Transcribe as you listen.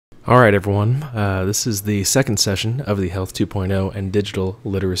All right, everyone. This is the second session of the Health 2.0 and Digital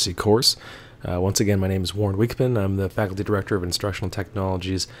Literacy course. Once again, my name is Warren Wickman. I'm the Faculty Director of Instructional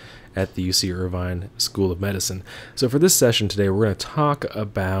Technologies at the UC Irvine School of Medicine. So for this session today, we're going to talk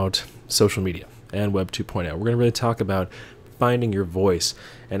about social media and Web 2.0. We're going to really talk about finding your voice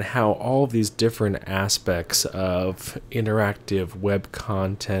and how all of these different aspects of interactive web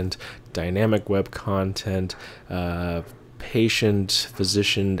content, dynamic web content, patient,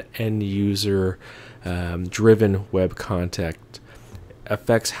 physician, end user driven web content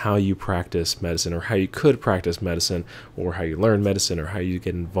affects how you practice medicine, or how you could practice medicine, or how you learn medicine, or how you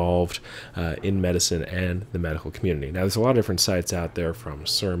get involved in medicine and the medical community. Now, there's a lot of different sites out there, from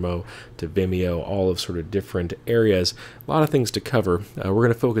Sermo to Vimeo, all of sort of different areas. A lot of things to cover. We're going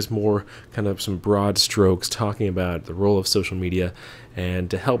to focus more kind of some broad strokes, talking about the role of social media. And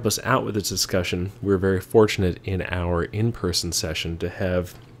to help us out with this discussion, we're very fortunate in our in-person session to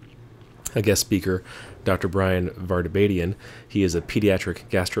have a guest speaker, Dr. Bryan Vartabedian. He is a pediatric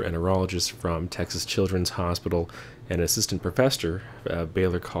gastroenterologist from Texas Children's Hospital and an assistant professor at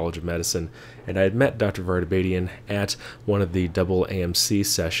Baylor College of Medicine. And I had met Dr. Vartabedian at one of the double AMC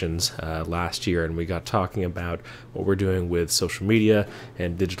sessions last year, and we got talking about what we're doing with social media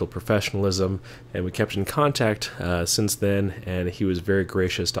and digital professionalism, and we kept in contact since then, and he was very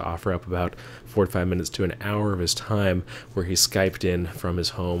gracious to offer up about 45 minutes to an hour of his time, where he Skyped in from his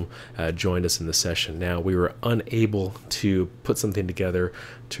home, joined us in the session. Now, we were unable to put something together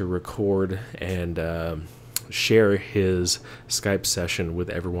to record and share his Skype session with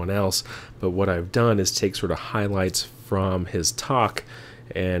everyone else, but what I've done is take sort of highlights from his talk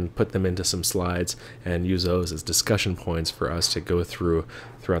and put them into some slides and use those as discussion points for us to go through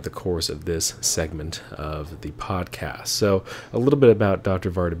throughout the course of this segment of the podcast. So a little bit about Dr.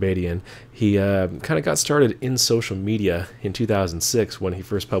 Vartabedian. He kind of got started in social media in 2006 when he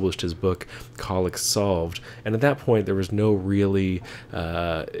first published his book, Colic Solved, and at that point there was no really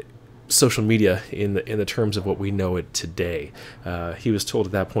social media in the terms of what we know it today. He was told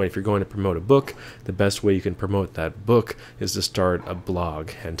at that point, if you're going to promote a book, the best way you can promote that book is to start a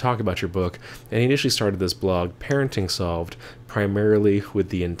blog and talk about your book. And he initially started this blog, Parenting Solved, primarily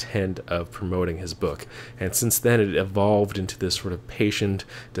with the intent of promoting his book. And since then, it evolved into this sort of patient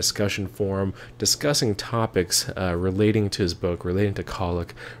discussion forum, discussing topics relating to his book, relating to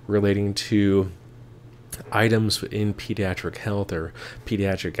colic, relating to items in pediatric health or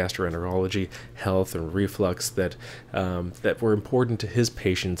pediatric gastroenterology health and reflux that were important to his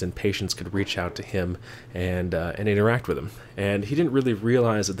patients, and patients could reach out to him and interact with him. And he didn't really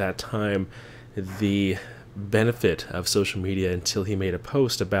realize at that time the benefit of social media until he made a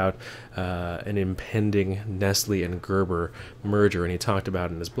post about an impending Nestle and Gerber merger, and he talked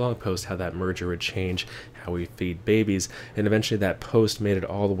about in his blog post how that merger would change how we feed babies. And eventually that post made it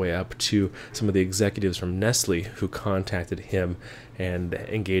all the way up to some of the executives from Nestle who contacted him and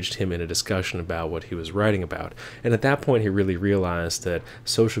engaged him in a discussion about what he was writing about. And at that point, he really realized that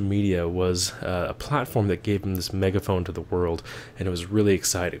social media was a platform that gave him this megaphone to the world, and it was really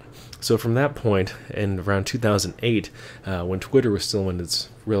exciting. So from that point, in around 2008, when Twitter was still in its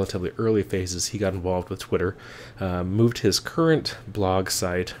relatively early phases, he got involved with Twitter, moved to his current blog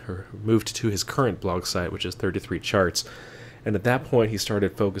site, which is 33 Charts. And at that point, he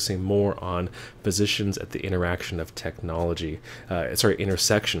started focusing more on physicians at the intersection of technology. And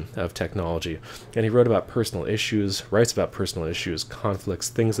he wrote about personal issues, writes about personal issues, conflicts,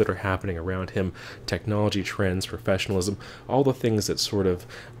 things that are happening around him, technology trends, professionalism, all the things that sort of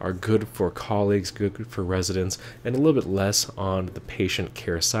are good for colleagues, good for residents, and a little bit less on the patient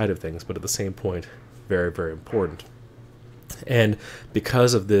care side of things, but at the same point, very, very important. And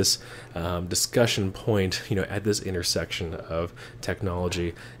because of this discussion point, at this intersection of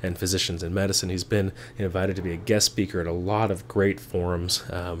technology and physicians and medicine, he's been invited to be a guest speaker at a lot of great forums,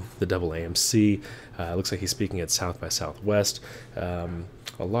 the double AMC, looks like he's speaking at South by Southwest,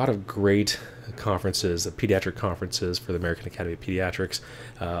 a lot of great conferences, pediatric conferences for the American Academy of Pediatrics,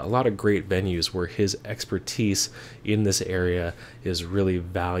 a lot of great venues where his expertise in this area is really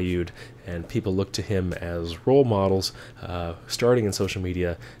valued, and people look to him as role models, starting in social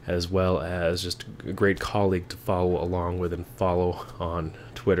media, as well as just a great colleague to follow along with and follow on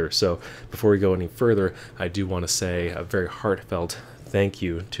Twitter. So before we go any further, I do want to say a very heartfelt thank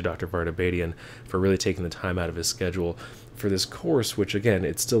you to Dr. Vartabedian for really taking the time out of his schedule for this course, which again,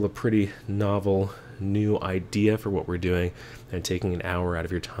 it's still a pretty novel, new idea for what we're doing, and taking an hour out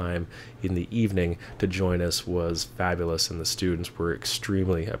of your time in the evening to join us was fabulous, and the students were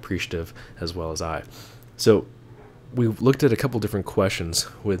extremely appreciative, as well as I. So we looked at a couple different questions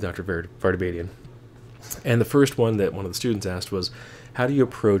with Dr. Vartabedian, and the first one that one of the students asked was, how do you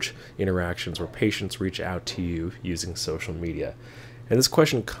approach interactions where patients reach out to you using social media? And this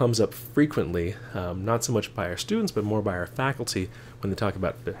question comes up frequently, not so much by our students, but more by our faculty when they talk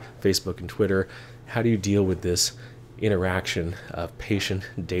about Facebook and Twitter. How do you deal with this interaction of patient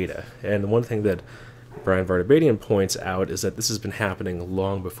data? And the one thing that Bryan Vartabedian points out is that this has been happening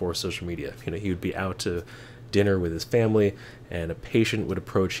long before social media. He would be out to dinner with his family, and a patient would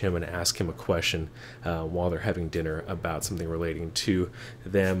approach him and ask him a question while they're having dinner about something relating to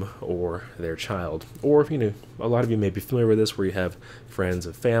them or their child. Or, a lot of you may be familiar with this, where you have friends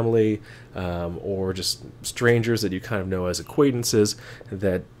of family or just strangers that you kind of know as acquaintances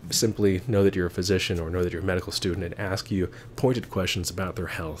that simply know that you're a physician or know that you're a medical student and ask you pointed questions about their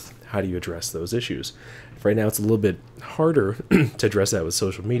health. How do you address those issues? Right now, it's a little bit harder to address that with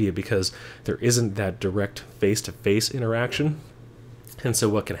social media because there isn't that direct face-to-face interaction. And so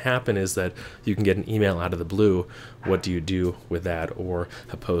what can happen is that you can get an email out of the blue. What do you do with that? Or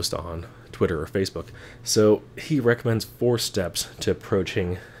a post on Twitter or Facebook. So he recommends 4 steps to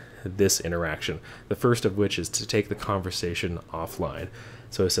approaching this interaction. The first of which is to take the conversation offline.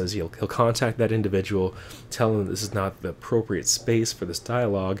 So it says he'll contact that individual, tell them this is not the appropriate space for this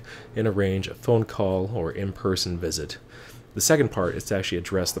dialogue, and arrange a phone call or in-person visit. The second part is to actually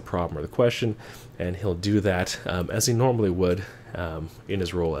address the problem or the question, and he'll do that as he normally would in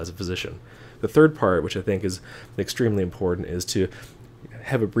his role as a physician. The third part, which I think is extremely important, is to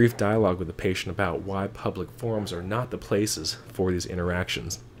have a brief dialogue with the patient about why public forums are not the places for these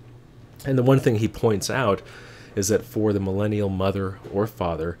interactions. And the one thing he points out is that for the millennial mother or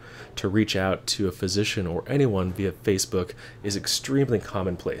father to reach out to a physician or anyone via Facebook is extremely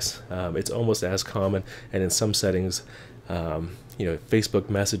commonplace. It's almost as common, and in some settings, Facebook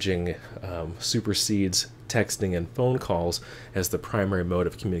messaging supersedes texting and phone calls as the primary mode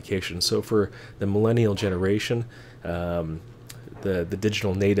of communication. So for the millennial generation, the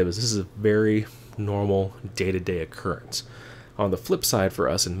digital natives, this is a very normal day-to-day occurrence. On the flip side, for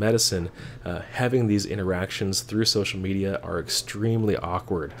us in medicine, having these interactions through social media are extremely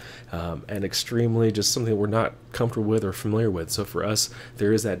awkward and extremely just something we're not comfortable with or familiar with. So for us,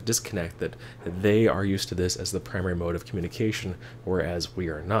 there is that disconnect that they are used to this as the primary mode of communication, whereas we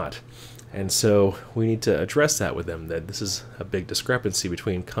are not. And so we need to address that with them, that this is a big discrepancy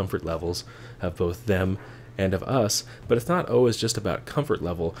between comfort levels of both them and of us, but it's not always just about comfort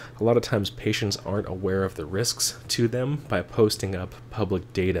level. A lot of times patients aren't aware of the risks to them by posting up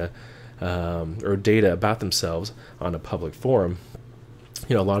public data or data about themselves on a public forum.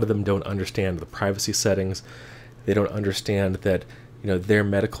 A lot of them don't understand the privacy settings. They don't understand that their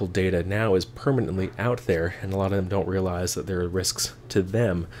medical data now is permanently out there, and a lot of them don't realize that there are risks to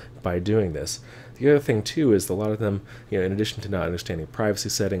them by doing this. The other thing too is a lot of them, in addition to not understanding privacy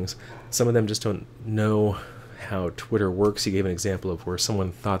settings, some of them just don't know how Twitter works. He gave an example of where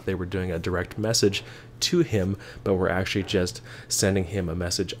someone thought they were doing a direct message to him, but were actually just sending him a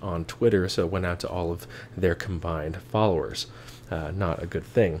message on Twitter, so it went out to all of their combined followers. Not a good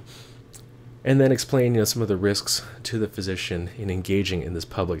thing. And then explain, some of the risks to the physician in engaging in this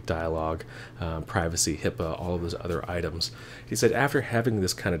public dialogue, privacy, HIPAA, all of those other items. He said after having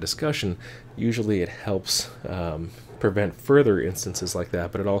this kind of discussion, usually it helps prevent further instances like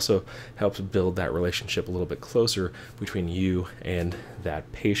that, but it also helps build that relationship a little bit closer between you and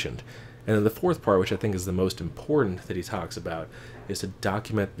that patient. And then the fourth part, which I think is the most important that he talks about, is to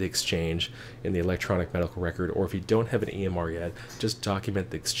document the exchange in the electronic medical record, or if you don't have an EMR yet, just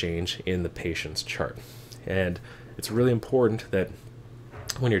document the exchange in the patient's chart. And it's really important that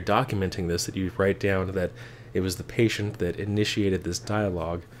when you're documenting this, that you write down that it was the patient that initiated this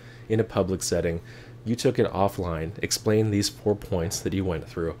dialogue in a public setting. You took it offline, explain these 4 points that you went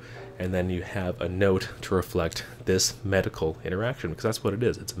through, and then you have a note to reflect this medical interaction, because that's what it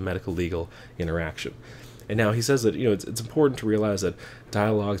is. It's a medical legal interaction. And now he says that it's important to realize that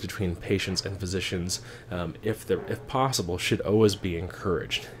dialogues between patients and physicians, if possible, should always be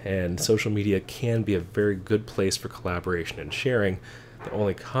encouraged. And social media can be a very good place for collaboration and sharing. The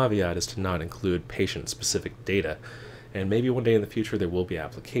only caveat is to not include patient-specific data. And maybe one day in the future there will be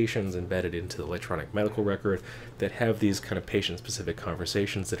applications embedded into the electronic medical record that have these kind of patient-specific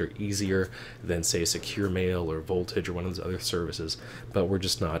conversations that are easier than, say, Secure Mail or Voltage or one of those other services, but we're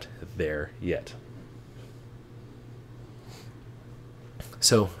just not there yet.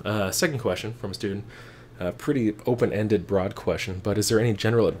 So, second question from a student, a pretty open-ended, broad question, but is there any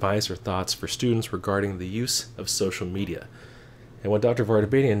general advice or thoughts for students regarding the use of social media? And what Dr.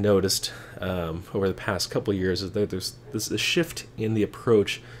 Vartabedian noticed over the past couple of years is that there's this shift in the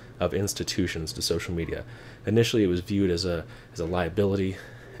approach of institutions to social media. Initially, it was viewed as a liability,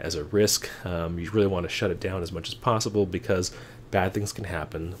 as a risk. You really want to shut it down as much as possible because bad things can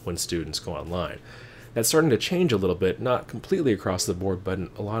happen when students go online. That's starting to change a little bit, not completely across the board, but in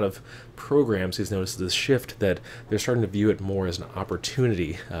a lot of programs, he's noticed this shift that they're starting to view it more as an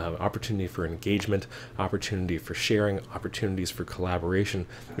opportunity, opportunity for engagement, opportunity for sharing, opportunities for collaboration,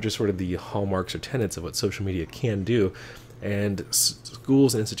 which are sort of the hallmarks or tenets of what social media can do. And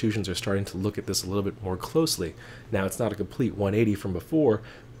schools and institutions are starting to look at this a little bit more closely. Now, it's not a complete 180 from before,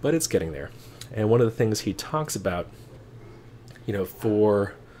 but it's getting there. And one of the things he talks about,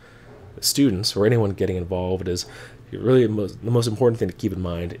 for students or anyone getting involved is really the most important thing to keep in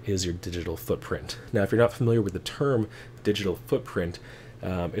mind is your digital footprint. Now, if you're not familiar with the term digital footprint,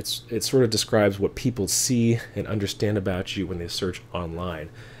 it sort of describes what people see and understand about you when they search online.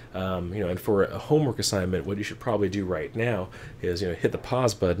 And for a homework assignment, what you should probably do right now is, hit the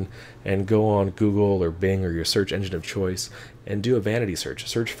pause button and go on Google or Bing or your search engine of choice and do a vanity search.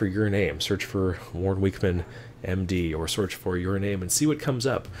 Search for your name, search for Warren Weekman, MD, or search for your name and see what comes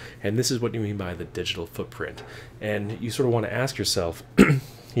up. And this is what you mean by the digital footprint. And you sort of want to ask yourself,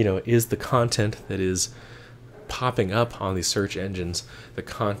 is the content that is popping up on these search engines the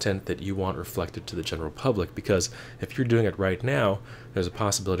content that you want reflected to the general public? Because if you're doing it right now, there's a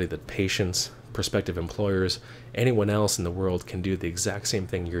possibility that patients, prospective employers, anyone else in the world can do the exact same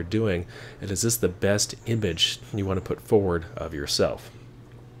thing you're doing. And is this the best image you want to put forward of yourself?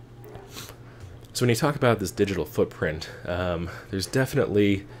 So when you talk about this digital footprint, there's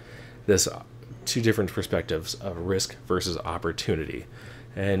definitely this two different perspectives of risk versus opportunity.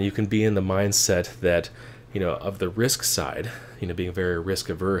 And you can be in the mindset that, of the risk side, being very risk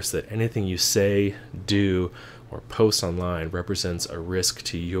averse, that anything you say, do, or post online represents a risk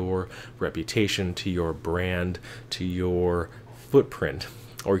to your reputation, to your brand, to your footprint.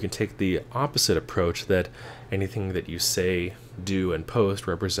 Or you can take the opposite approach that anything that you say, do, and post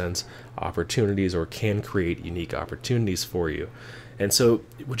represents opportunities or can create unique opportunities for you. And so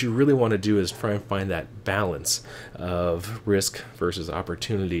what you really want to do is try and find that balance of risk versus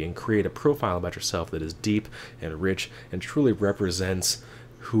opportunity and create a profile about yourself that is deep and rich and truly represents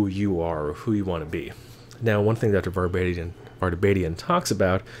who you are or who you want to be. Now, one thing Dr. Vartabedian talks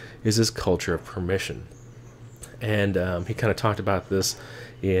about is this culture of permission. And he kind of talked about this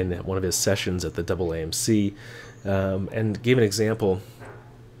in one of his sessions at the AAMC, and gave an example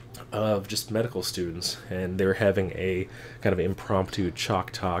of just medical students, and they're having a kind of impromptu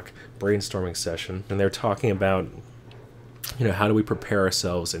chalk talk brainstorming session, and they're talking about, how do we prepare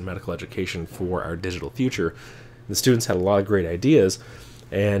ourselves in medical education for our digital future. The students had a lot of great ideas,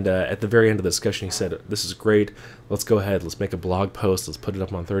 and at the very end of the discussion, he said, "This is great. Let's go ahead. Let's make a blog post. Let's put it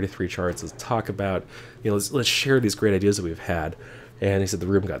up on 33 charts. Let's talk about, let's share these great ideas that we've had." And he said the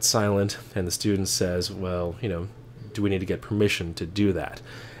room got silent, and the student says, "Well, do we need to get permission to do that?"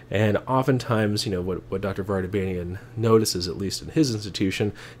 And oftentimes, what Dr. Vartabedian notices, at least in his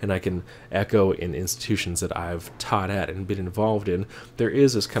institution, and I can echo in institutions that I've taught at and been involved in, there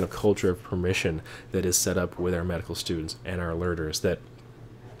is this kind of culture of permission that is set up with our medical students and our learners that,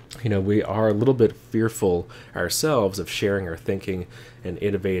 we are a little bit fearful ourselves of sharing our thinking and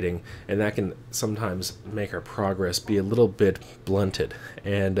innovating, and that can sometimes make our progress be a little bit blunted.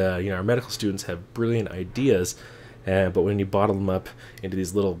 And, our medical students have brilliant ideas, but when you bottle them up into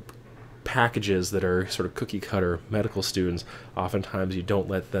these little packages that are sort of cookie cutter medical students, oftentimes you don't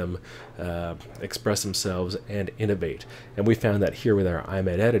let them express themselves and innovate. And we found that here with our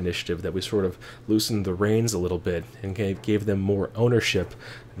iMedEd initiative, that we sort of loosened the reins a little bit and gave them more ownership.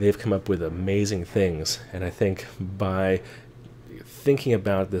 They've come up with amazing things. And I think by thinking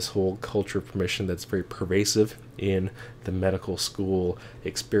about this whole culture of permission that's very pervasive in the medical school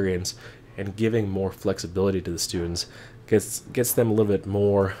experience and giving more flexibility to the students gets them a little bit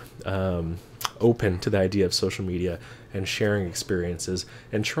more open to the idea of social media and sharing experiences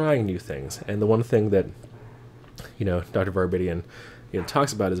and trying new things. And the one thing that Dr. Vartabedian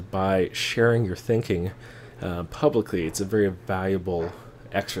talks about is by sharing your thinking publicly, it's a very valuable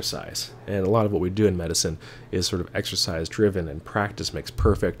exercise. And a lot of what we do in medicine is sort of exercise driven, and practice makes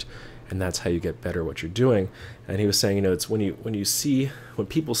perfect, and that's how you get better at what you're doing. And he was saying, it's when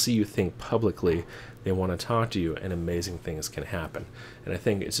people see you think publicly, they want to talk to you, and amazing things can happen. And I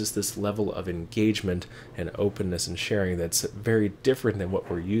think it's just this level of engagement and openness and sharing that's very different than what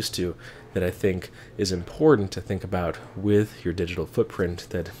we're used to, that I think is important to think about with your digital footprint,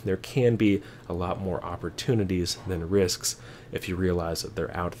 that there can be a lot more opportunities than risks if you realize that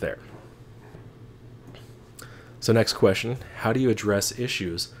they're out there. So next question, how do you address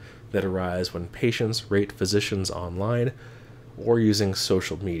issues that arise when patients rate physicians online or using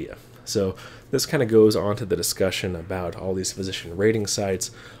social media? So this kind of goes on to the discussion about all these physician rating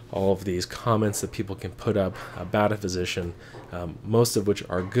sites, all of these comments that people can put up about a physician, most of which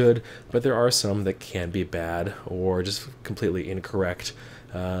are good, but there are some that can be bad or just completely incorrect.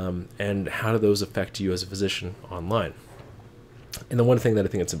 And how do those affect you as a physician online? And the one thing that I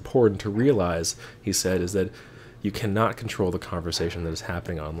think it's important to realize, he said, is that you cannot control the conversation that is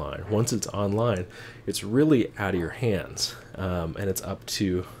happening online. Once it's online, it's really out of your hands, and it's up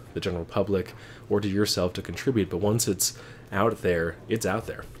to the general public or to yourself to contribute. But once it's out there, it's out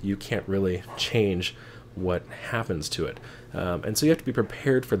there. You can't really change what happens to it. And so you have to be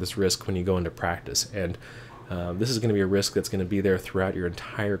prepared for this risk when you go into practice. And this is going to be a risk that's going to be there throughout your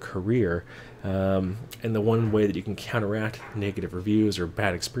entire career. And the one way that you can counteract negative reviews or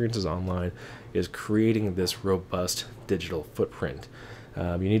bad experiences online is creating this robust digital footprint.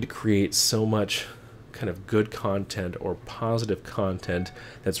 You need to create so much kind of good content or positive content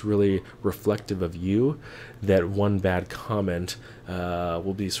that's really reflective of you that one bad comment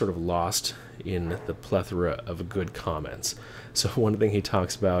will be sort of lost in the plethora of good comments. So one thing he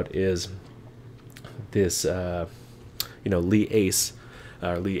talks about is this, Lee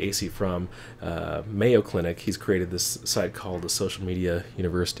Acey from Mayo Clinic. He's created this site called the Social Media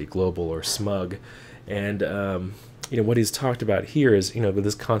University Global, or SMUG, and what he's talked about here is, with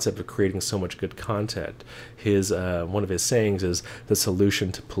this concept of creating so much good content, one of his sayings is, the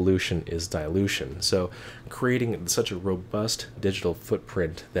solution to pollution is dilution. So creating such a robust digital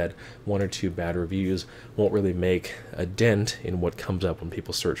footprint that one or two bad reviews won't really make a dent in what comes up when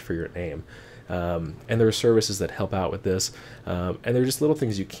people search for your name. And there are services that help out with this, and there are just little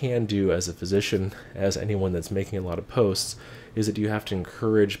things you can do as a physician, as anyone that's making a lot of posts, is that you have to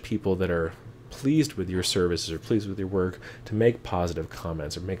encourage people that are pleased with your services or pleased with your work to make positive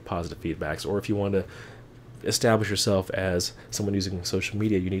comments or make positive feedbacks. Or if you want to establish yourself as someone using social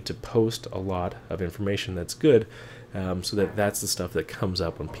media, you need to post a lot of information that's good, so that that's the stuff that comes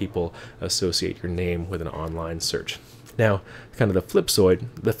up when people associate your name with an online search. Now, kind of the flip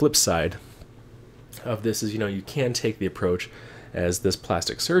side of this is, you can take the approach as this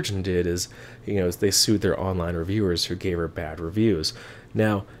plastic surgeon did, is, they sued their online reviewers who gave her bad reviews.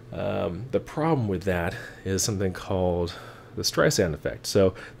 Now, the problem with that is something called the Streisand effect.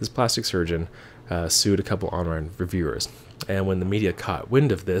 So this plastic surgeon sued a couple online reviewers, and when the media caught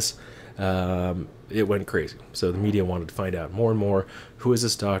wind of this, it went crazy. So the media wanted to find out more and more, who is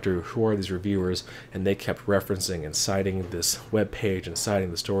this doctor, who are these reviewers, and they kept referencing and citing this webpage and citing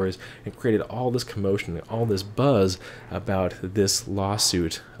the stories, and created all this commotion and all this buzz about this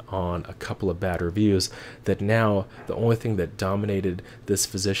lawsuit on a couple of bad reviews, that now the only thing that dominated this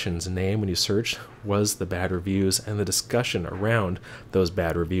physician's name when you searched was the bad reviews and the discussion around those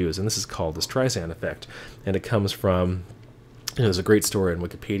bad reviews. And this is called the Streisand effect, and it comes from, there's a great story in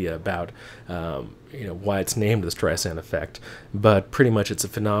Wikipedia about why it's named the Streisand effect, but pretty much it's a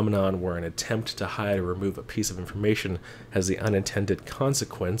phenomenon where an attempt to hide or remove a piece of information has the unintended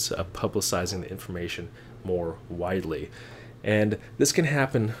consequence of publicizing the information more widely. And this can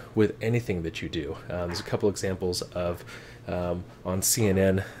happen with anything that you do. There's a couple examples of, on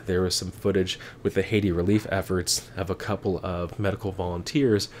CNN, there was some footage with the Haiti relief efforts of a couple of medical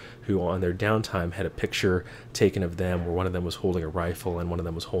volunteers who on their downtime had a picture taken of them where one of them was holding a rifle and one of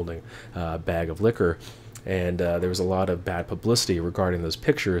them was holding a bag of liquor. And there was a lot of bad publicity regarding those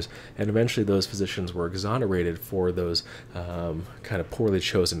pictures, and eventually those physicians were exonerated for those kind of poorly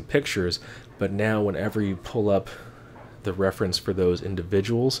chosen pictures. But now whenever you pull up the reference for those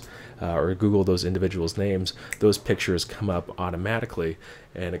individuals or Google those individuals' names, those pictures come up automatically,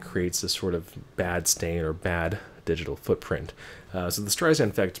 and it creates this sort of bad stain or bad digital footprint. So the Streisand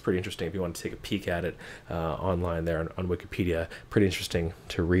effect is pretty interesting if you want to take a peek at it online there on Wikipedia. Pretty interesting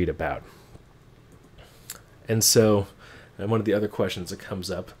to read about. And so one of the other questions that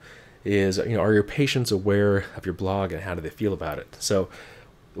comes up is, are your patients aware of your blog and how do they feel about it? So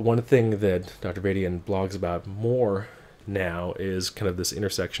one thing that Dr. Vartabedian blogs about more now is kind of this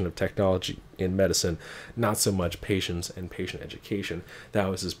intersection of technology in medicine, not so much patients and patient education. That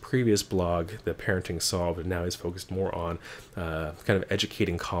was his previous blog, The Parenting Solved, and now he's focused more on kind of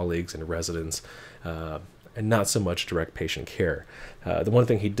educating colleagues and residents, and not so much direct patient care. The one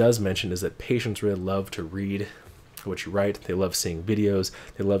thing he does mention is that patients really love to read what you write. They love seeing videos.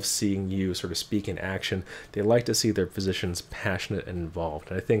 They love seeing you sort of speak in action. They like to see their physicians passionate and involved.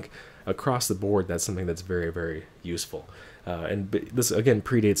 And I think across the board, that's something that's very, very useful. And this, again,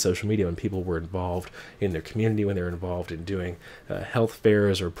 predates social media, when people were involved in their community, when they were involved in doing health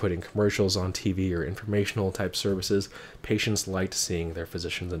fairs or putting commercials on TV or informational type services. Patients liked seeing their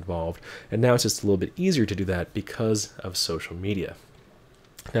physicians involved. And now it's just a little bit easier to do that because of social media.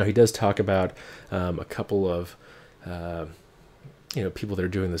 Now, he does talk about a couple of people that are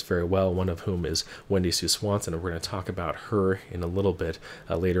doing this very well, one of whom is Wendy Sue Swanson, and we're going to talk about her in a little bit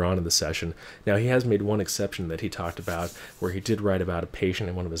later on in the session. Now, he has made one exception that he talked about, where he did write about a patient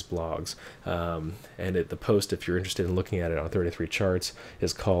in one of his blogs, and the post, if you're interested in looking at it on 33 Charts,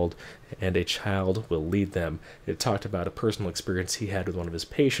 is called "And a Child Will Lead Them." It talked about a personal experience he had with one of his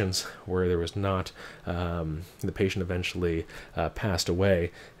patients, where there was not, the patient eventually passed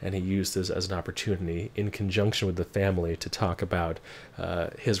away, and he used this as an opportunity in conjunction with the family to talk about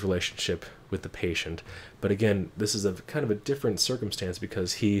his relationship with the patient. But again, this is a kind of a different circumstance,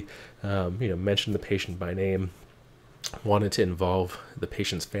 because he mentioned the patient by name, wanted to involve the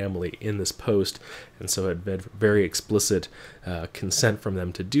patient's family in this post, and so had very explicit consent from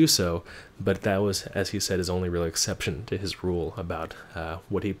them to do so. But that was, as he said, his only real exception to his rule about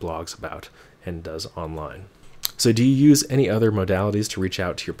what he blogs about and does online. So do you use any other modalities to reach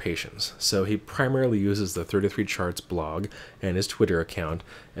out to your patients? So he primarily uses the 33 Charts blog and his Twitter account,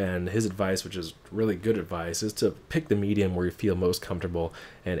 and his advice, which is really good advice, is to pick the medium where you feel most comfortable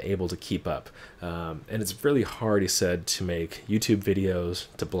and able to keep up. And it's really hard, he said, to make YouTube videos,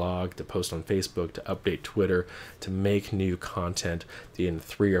 to blog, to post on Facebook, to update Twitter, to make new content in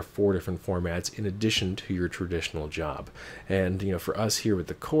 3 or 4 different formats in addition to your traditional job. And for us here with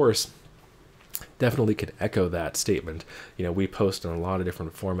the course, definitely could echo that statement. We post in a lot of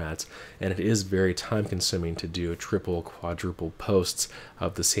different formats, and it is very time consuming to do triple, quadruple posts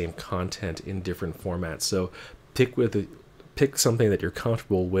of the same content in different formats. So pick something that you're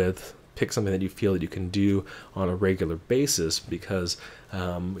comfortable with, pick something that you feel that you can do on a regular basis, because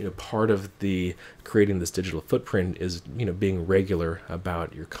part of the creating this digital footprint is being regular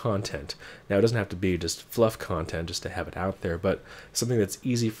about your content. Now, it doesn't have to be just fluff content just to have it out there, but something that's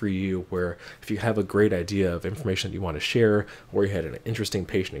easy for you, where if you have a great idea of information that you want to share, or you had an interesting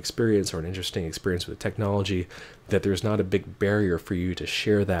patient experience or an interesting experience with technology, that there's not a big barrier for you to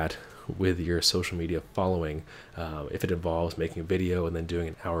share that with your social media following. If it involves making a video and then doing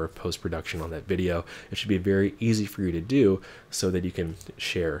an hour of post-production on that video, it should be very easy for you to do, so that you can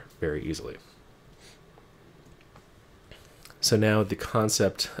share very easily. So now the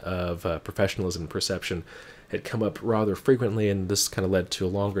concept of professionalism and perception had come up rather frequently, and this kind of led to a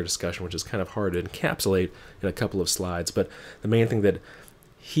longer discussion, which is kind of hard to encapsulate in a couple of slides. But the main thing that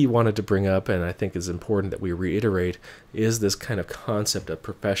he wanted to bring up, and I think is important that we reiterate, is this kind of concept of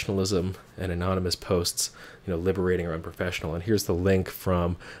professionalism and anonymous posts, liberating or unprofessional. And here's the link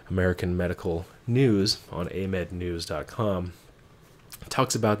from American Medical News on iMedNews.com. It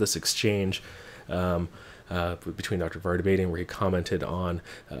talks about this exchange between Dr. Vartabedian, where he commented on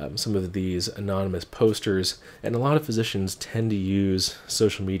some of these anonymous posters, and a lot of physicians tend to use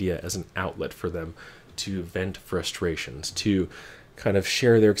social media as an outlet for them to vent frustrations, to kind of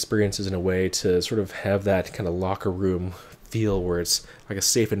share their experiences in a way to sort of have that kind of locker room feel, where it's like a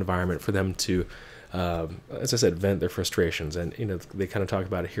safe environment for them to, as I said, vent their frustrations. And they kind of talk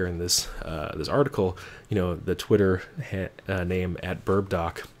about it here in this this article. The Twitter name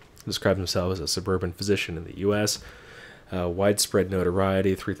 @BurbDoc describes himself as a suburban physician in the U.S. Widespread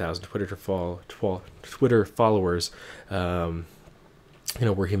notoriety, 3,000 Twitter followers.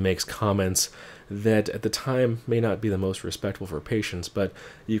 Where he makes comments that at the time may not be the most respectful for patients, but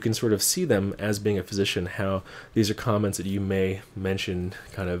you can sort of see them as being a physician, how these are comments that you may mention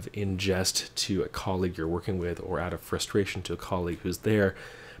kind of in jest to a colleague you're working with, or out of frustration to a colleague who's there.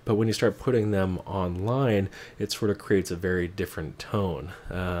 But when you start putting them online, it sort of creates a very different tone.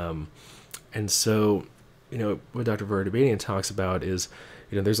 And so, what Dr. Vartabedian talks about is,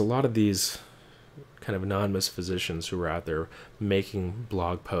 there's a lot of these kind of anonymous physicians who are out there making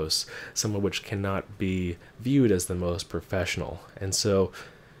blog posts, some of which cannot be viewed as the most professional. And so,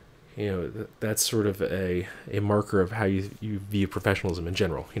 that's sort of a marker of how you view professionalism in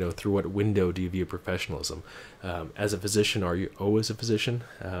general. Through what window do you view professionalism? As a physician, are you always a physician?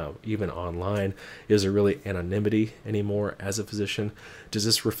 Even online, is there really anonymity anymore as a physician? Does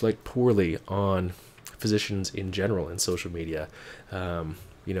this reflect poorly on physicians in general in social media?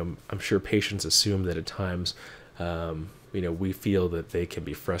 I'm sure patients assume that at times, we feel that they can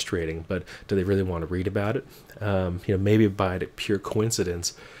be frustrating, but do they really want to read about it? Maybe by pure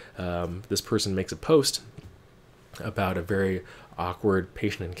coincidence, this person makes a post about a very awkward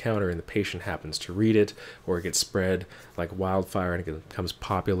patient encounter, and the patient happens to read it, or it gets spread like wildfire and it becomes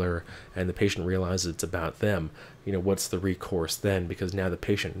popular, and the patient realizes it's about them. What's the recourse then? Because now the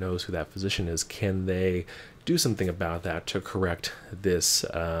patient knows who that physician is. Can they do something about that to correct this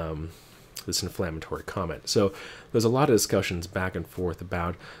this inflammatory comment. So there's a lot of discussions back and forth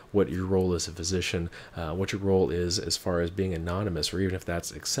about what your role as a physician, what your role is as far as being anonymous, or even if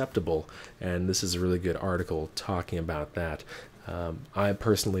that's acceptable. And this is a really good article talking about that. I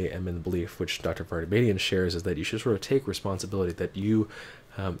personally am in the belief, which Dr. Vartabedian shares, is that you should sort of take responsibility that you,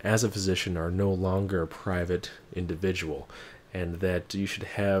 as a physician, are no longer a private individual, and that you should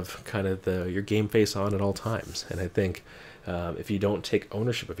have kind of your game face on at all times. And I think if you don't take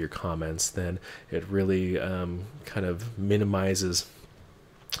ownership of your comments, then it really kind of minimizes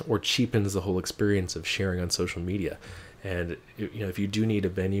or cheapens the whole experience of sharing on social media. And if you do need a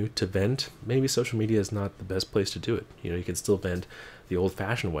venue to vent, maybe social media is not the best place to do it. You can still vent the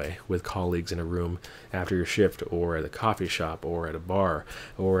old-fashioned way with colleagues in a room after your shift, or at a coffee shop, or at a bar,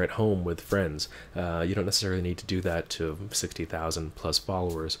 or at home with friends. You don't necessarily need to do that to 60,000 plus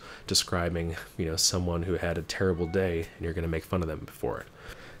followers describing someone who had a terrible day, and you're going to make fun of them for it.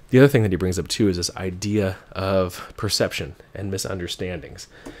 The other thing that he brings up too is this idea of perception and misunderstandings.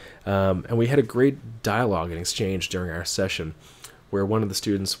 And we had a great dialogue and exchange during our session where one of the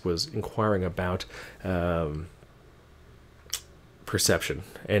students was inquiring about perception.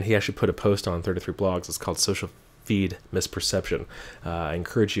 And he actually put a post on 33 blogs. It's called Social Feed Misperception. I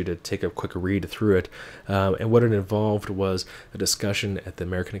encourage you to take a quick read through it. And what it involved was a discussion at the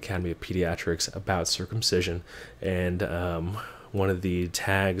American Academy of Pediatrics about circumcision, and one of the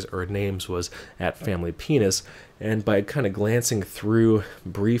tags or names was @FamilyPenis, and by kind of glancing through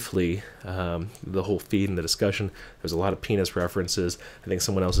briefly the whole feed and the discussion, there's a lot of penis references. I think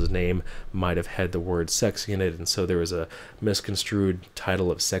someone else's name might have had the word sexy in it, and so there was a misconstrued title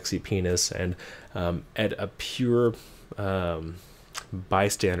of Sexy Penis, and at a pure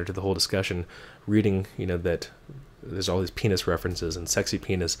bystander to the whole discussion, reading that there's all these penis references and Sexy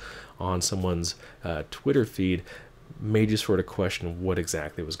Penis on someone's Twitter feed made you sort of question what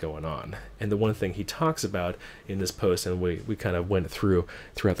exactly was going on. And the one thing he talks about in this post, and we kind of went throughout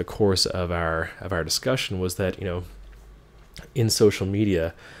the course of our discussion, was that in social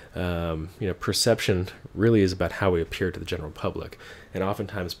media, perception really is about how we appear to the general public, and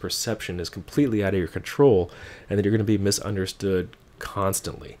oftentimes perception is completely out of your control, and that you're going to be misunderstood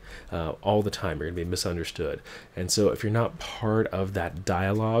constantly, all the time. You're going to be misunderstood. And so if you're not part of that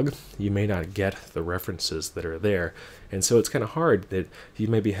dialogue, you may not get the references that are there. And so it's kind of hard that you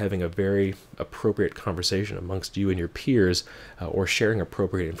may be having a very appropriate conversation amongst you and your peers, or sharing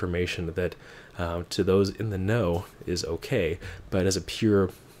appropriate information that to those in the know is okay. But as a pure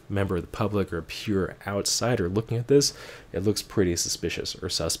member of the public or a pure outsider looking at this, it looks pretty suspicious or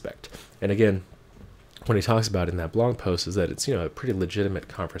suspect. And again, what he talks about in that blog post is that it's a pretty legitimate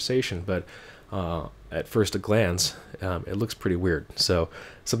conversation, but at first glance, it looks pretty weird. So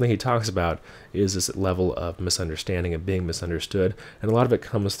something he talks about is this level of misunderstanding and being misunderstood, and a lot of it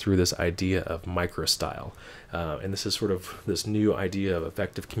comes through this idea of microstyle. And this is sort of this new idea of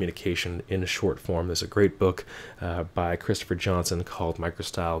effective communication in short form. There's a great book by Christopher Johnson called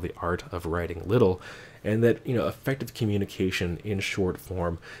Microstyle: The Art of Writing Little. And that effective communication in short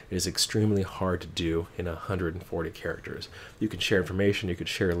form is extremely hard to do in 140 characters. You can share information, you can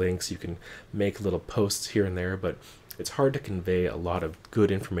share links, you can make little posts here and there, but it's hard to convey a lot of good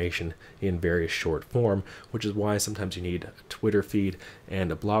information in very short form, which is why sometimes you need a Twitter feed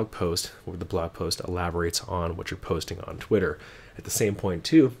and a blog post where the blog post elaborates on what you're posting on Twitter. At the same point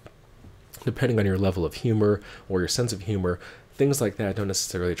too, depending on your level of humor or your sense of humor, things like that don't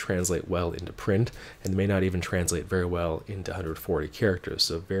necessarily translate well into print, and may not even translate very well into 140 characters.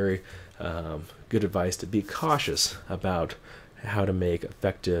 So very good advice to be cautious about how to make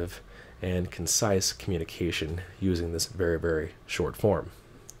effective and concise communication using this very, very short form.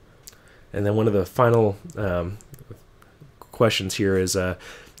 And then one of the final questions here is, do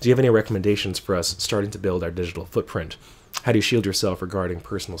you have any recommendations for us starting to build our digital footprint? How do you shield yourself regarding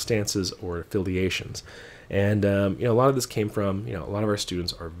personal stances or affiliations? And a lot of this came from, a lot of our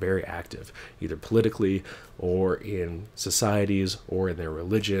students are very active, either politically or in societies or in their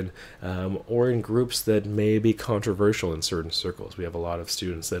religion, or in groups that may be controversial in certain circles. We have a lot of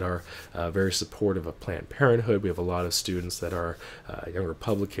students that are very supportive of Planned Parenthood. We have a lot of students that are young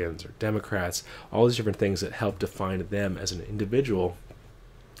Republicans or Democrats, all these different things that help define them as an individual.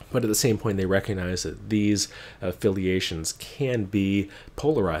 But at the same point, they recognize that these affiliations can be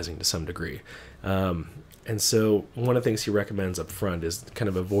polarizing to some degree. And so one of the things he recommends up front is kind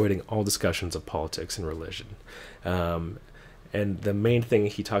of avoiding all discussions of politics and religion. And the main thing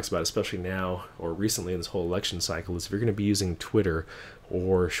he talks about, especially now or recently in this whole election cycle, is if you're going to be using Twitter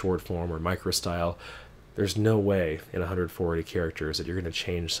or short form or microstyle, there's no way in 140 characters that you're going to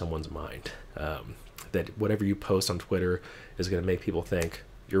change someone's mind. That whatever you post on Twitter is going to make people think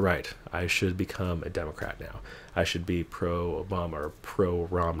you're right. I should become a Democrat now. I should be pro-Obama or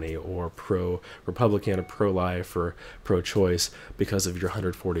pro-Romney or pro-Republican or pro-life or pro-choice because of your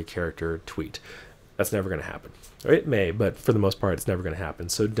 140-character tweet. That's never going to happen. Or it may, but for the most part, it's never going to happen.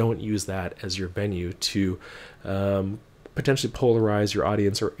 So don't use that as your venue to potentially polarize your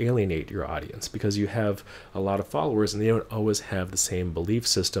audience or alienate your audience, because you have a lot of followers and they don't always have the same belief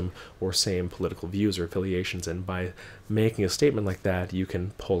system or same political views or affiliations. And by making a statement like that, you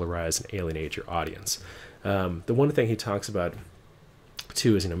can polarize and alienate your audience. The one thing he talks about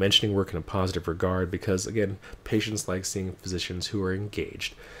too is, mentioning work in a positive regard, because again, patients like seeing physicians who are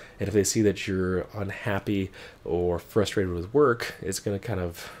engaged. And if they see that you're unhappy or frustrated with work, it's going to kind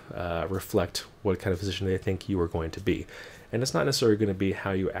of reflect what kind of physician they think you are going to be. And it's not necessarily going to be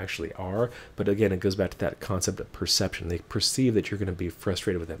how you actually are, but again, it goes back to that concept of perception. They perceive that you're going to be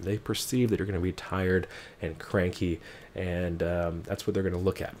frustrated with them. They perceive that you're going to be tired and cranky, and that's what they're going to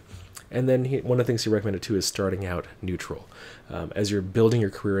look at. And then one of the things he recommended too is starting out neutral. As you're building your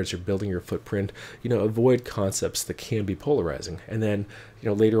career, as you're building your footprint, avoid concepts that can be polarizing. And then,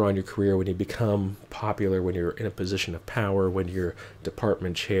 later on in your career, when you become popular, when you're in a position of power, when you're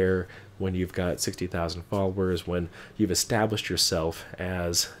department chair, when you've got 60,000 followers, when you've established yourself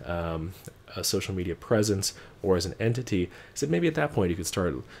as a social media presence or as an entity, so maybe at that point you could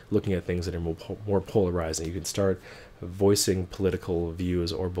start looking at things that are more polarizing. You can start voicing political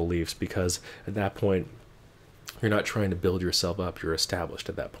views or beliefs, because at that point you're not trying to build yourself up, you're established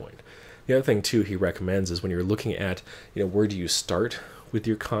at that point. The other thing too he recommends is when you're looking at where do you start with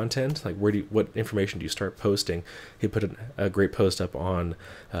your content, like what information do you start posting. He put a great post up on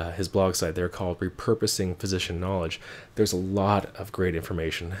his blog site there called Repurposing Physician Knowledge. There's a lot of great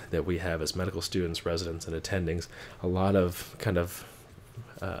information that we have as medical students, residents, and attendings, a lot of kind of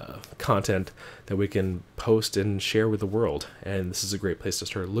content that we can post and share with the world, and this is a great place to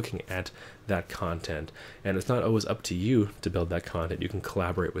start looking at that content. And it's not always up to you to build that content. You can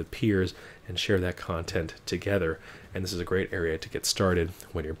collaborate with peers and share that content together, and this is a great area to get started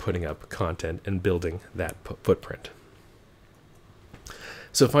when you're putting up content and building that footprint.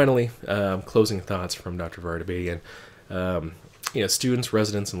 So finally, closing thoughts from Dr. Vartabedian. Students,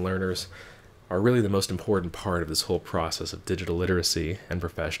 residents, and learners are really the most important part of this whole process of digital literacy and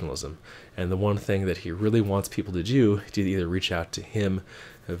professionalism. And the one thing that he really wants people to do is to either reach out to him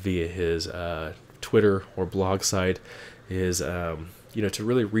via his Twitter or blog site, is to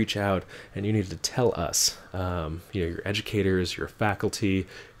really reach out, and you need to tell us, your educators, your faculty,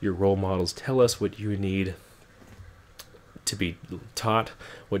 your role models, tell us what you need to be taught,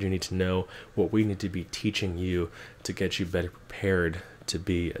 what you need to know, what we need to be teaching you to get you better prepared to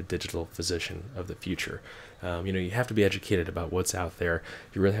be a digital physician of the future. You have to be educated about what's out there.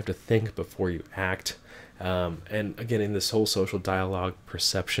 You really have to think before you act. And again, in this whole social dialogue,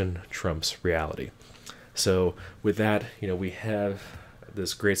 perception trumps reality. So with that, we have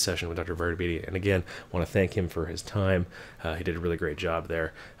this great session with Dr. Vartabedian. And again, I want to thank him for his time. He did a really great job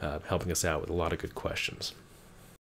there, helping us out with a lot of good questions.